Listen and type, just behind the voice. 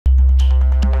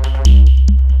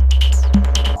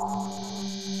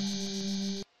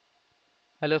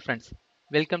Hello friends,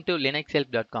 welcome to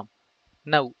linuxhelp.com.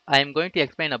 Now I am going to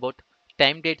explain about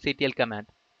timedatectl command.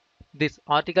 This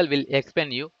article will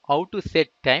explain you how to set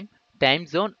time, time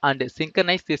zone and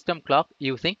synchronize system clock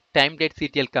using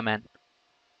timedatectl command.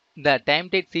 The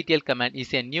timedatectl command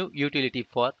is a new utility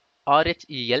for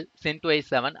RHEL, CentOS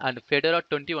 7 and Fedora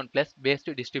 21 Plus based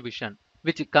distribution,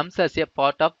 which comes as a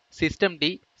part of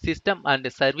systemd system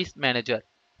and service manager.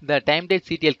 The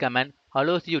timedatectl command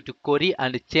allows you to query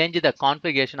and change the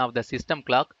configuration of the system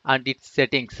clock and its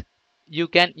settings. You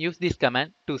can use this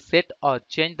command to set or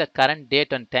change the current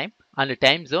date and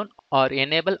time zone or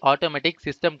enable automatic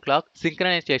system clock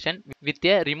synchronization with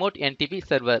a remote NTP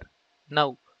server.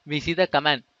 Now we see the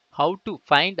command how to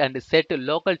find and set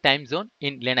local time zone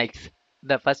in Linux.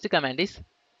 The first command is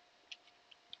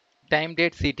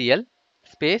timedatectl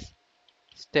space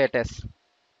status.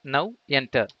 Now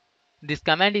enter. This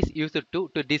command is used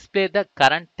to display the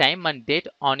current time and date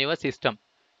on your system.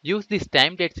 Use this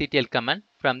timedatectl command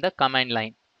from the command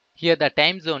line. Here the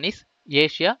time zone is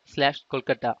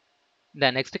Asia/Kolkata. The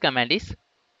next command is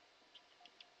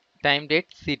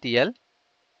timedatectl.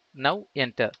 Now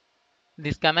enter.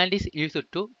 This command is used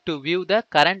to view the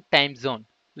current time zone,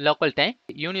 local time,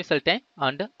 universal time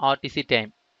and RTC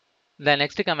time. The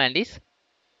next command is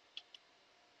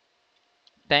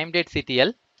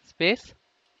timedatectl space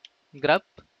grep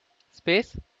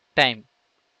space time.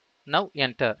 Now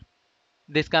enter.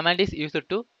 This command is used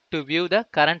to view the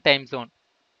current time zone.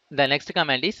 The next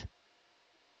command is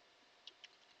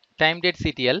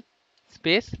timedatectl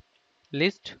space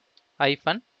list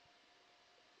hyphen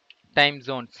time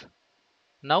zones.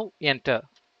 Now enter.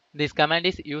 This command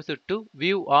is used to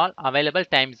view all available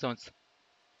time zones.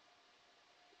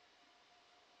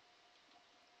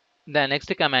 The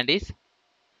next command is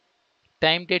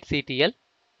timedatectl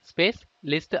space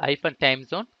list hyphen time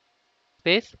zone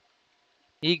space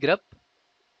egrep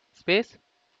space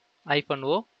hyphen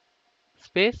o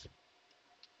space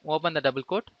open the double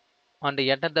quote and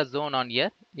enter the zone on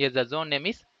here. Here the zone name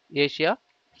is Asia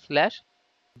slash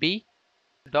B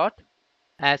dot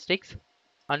asterisk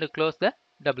and close the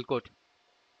double quote.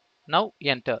 Now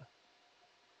enter.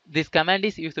 This command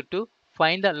is used to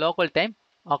find the local time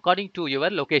according to your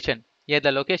location. Here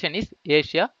the location is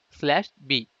Asia slash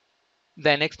B.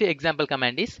 The next example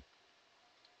command is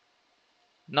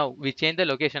now we change the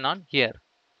location on here.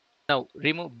 Now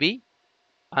remove B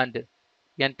and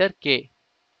enter K.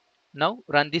 Now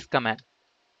run this command.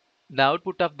 The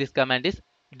output of this command is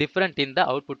different in the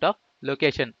output of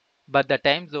location, but the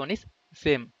time zone is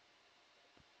same.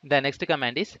 The next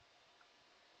command is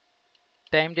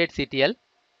timedatectl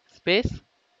space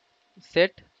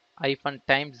set hyphen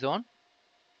time zone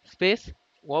space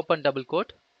open double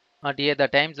quote and here the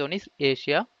time zone is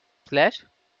Asia slash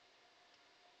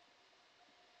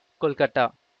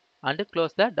Kolkata and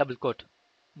close the double quote.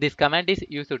 This command is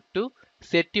used to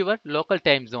set your local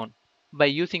time zone by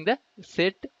using the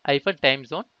set hyphen time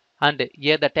zone and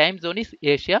here the time zone is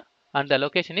Asia and the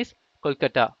location is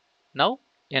Kolkata. Now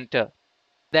enter.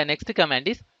 The next command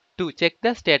is to check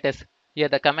the status. Here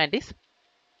the command is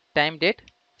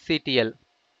timedatectl.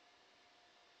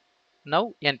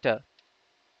 Now enter.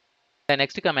 The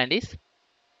next command is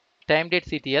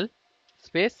timedatectl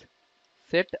space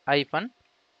set hyphen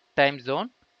time zone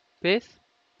space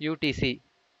UTC.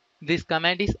 This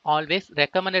command is always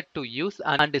recommended to use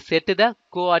and set the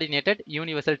coordinated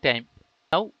universal time.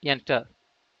 Now enter.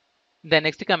 The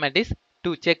next command is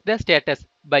to check the status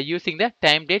by using the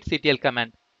timedatectl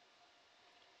command.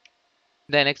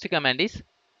 The next command is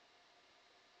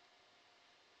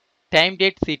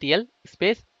timedatectl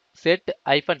space set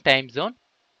hyphen time zone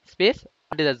space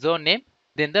and the zone name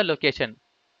then the location.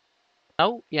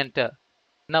 Now enter.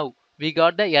 Now we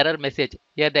got the error message.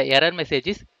 Here the error message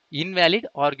is invalid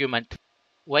argument.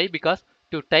 Why? Because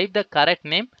to type the correct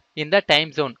name in the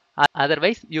time zone.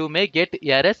 Otherwise you may get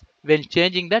errors when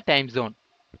changing the time zone.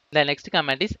 The next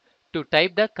command is to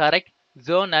type the correct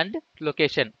zone and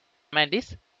location. Command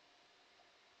is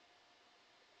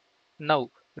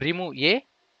now remove A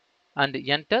and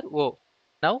enter O.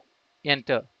 Now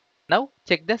enter. Now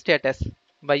check the status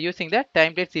by using the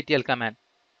timedatectl command.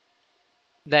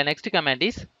 The next command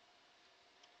is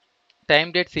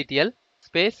timedatectl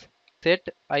space set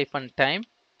hyphen time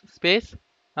space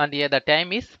and here the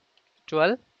time is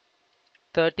 12,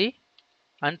 30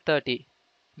 and 30.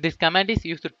 This command is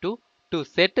used to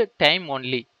set time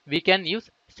only. We can use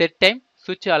set time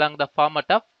switch along the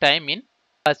format of time in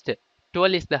first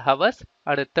 12 is the hours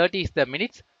and 30 is the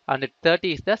minutes and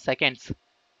 30 is the seconds.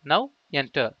 Now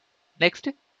enter. Next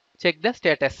check the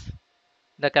status.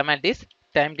 The command is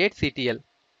timedatectl.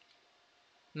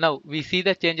 Now we see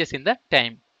the changes in the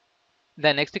time.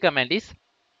 The next command is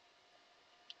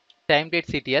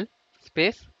timedatectl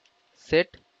space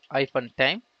set hyphen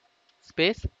time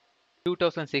space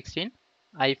 2016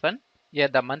 hyphen here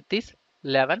the month is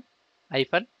 11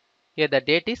 hyphen here the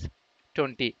date is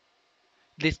 20.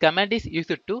 This command is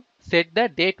used to set the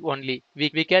date only.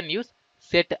 We can use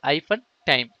set hyphen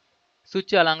time.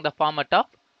 Switch along the format of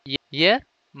year,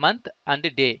 month and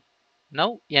day.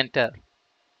 Now enter.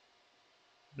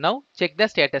 Now check the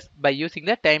status by using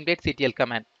the timedatectl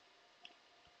command.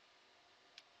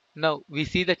 Now we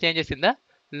see the changes in the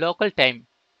local time.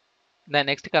 The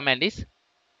next command is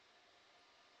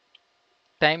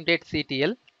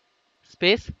timedatectl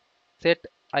space set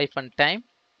hyphen time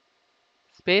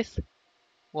space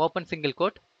open single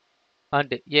quote and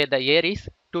here the year is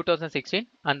 2016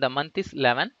 and the month is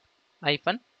 11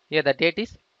 hyphen here the date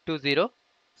is 20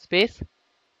 space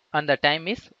and the time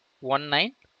is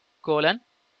 19 colon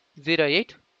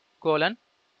 08 colon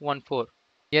 14.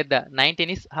 Here the 19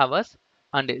 is hours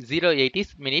and 08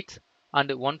 is minutes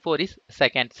and 14 is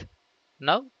seconds.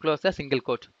 Now close the single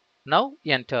quote. Now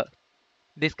enter.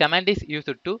 This command is used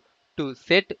to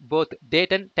set both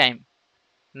date and time.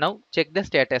 Now check the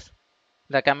status.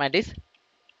 The command is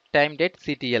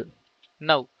timedatectl.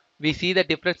 Now we see the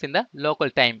difference in the local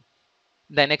time.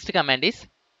 The next command is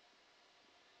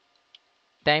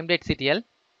timedatectl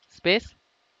space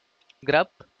grub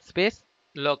space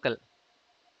local.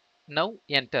 Now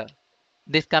enter.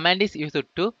 This command is used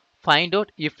to find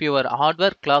out if your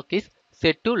hardware clock is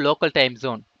set to local time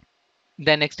zone.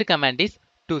 The next command is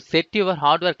to set your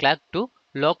hardware clock to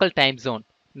local time zone.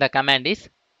 The command is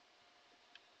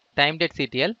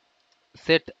timedatectl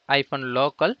set hyphen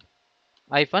local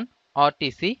hyphen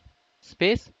rtc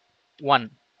space 1.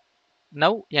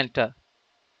 Now enter.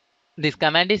 This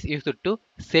command is used to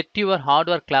set your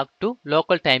hardware clock to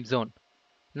local time zone.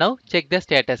 Now check the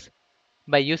status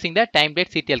by using the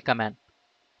timedatectl command.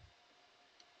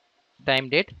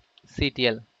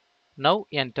 Timedatectl. Now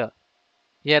enter.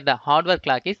 Here the hardware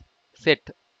clock is set.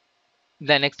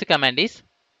 The next command is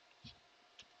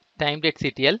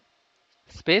timedatectl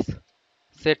space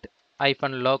set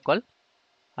hyphen local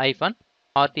hyphen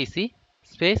rtc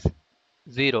space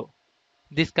 0.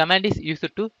 This command is used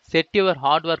to set your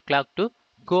hardware clock to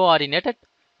coordinated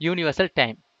universal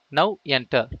time. Now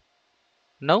enter.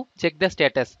 Now check the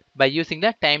status by using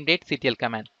the timedatectl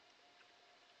command.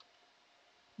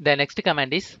 The next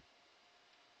command is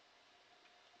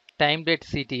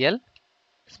timedatectl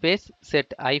space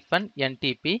set hyphen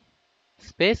ntp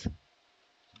space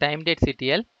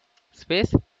timedatectl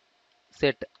space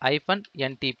set hyphen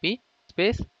ntp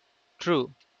space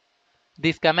true.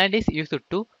 This command is used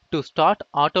to start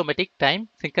automatic time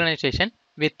synchronization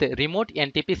with remote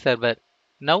NTP server.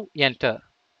 Now enter.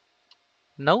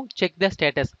 Now check the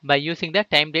status by using the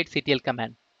timedatectl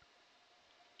command.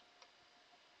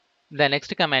 The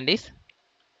next command is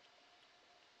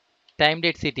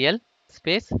timedatectl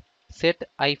space set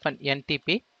hyphen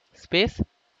ntp space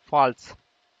false.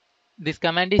 This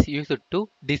command is used to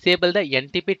disable the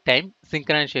NTP time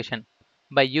synchronization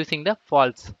by using the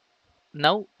false.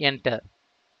 Now enter.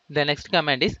 The next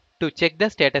command is to check the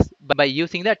status by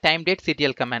using the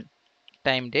timedatectl command.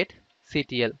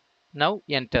 Timedatectl. Now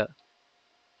enter.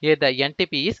 Here the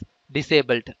NTP is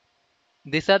disabled.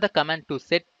 These are the commands to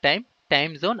set time,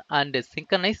 time zone and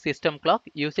synchronize system clock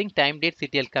using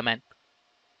timedatectl command.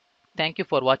 Thank you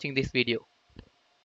for watching this video.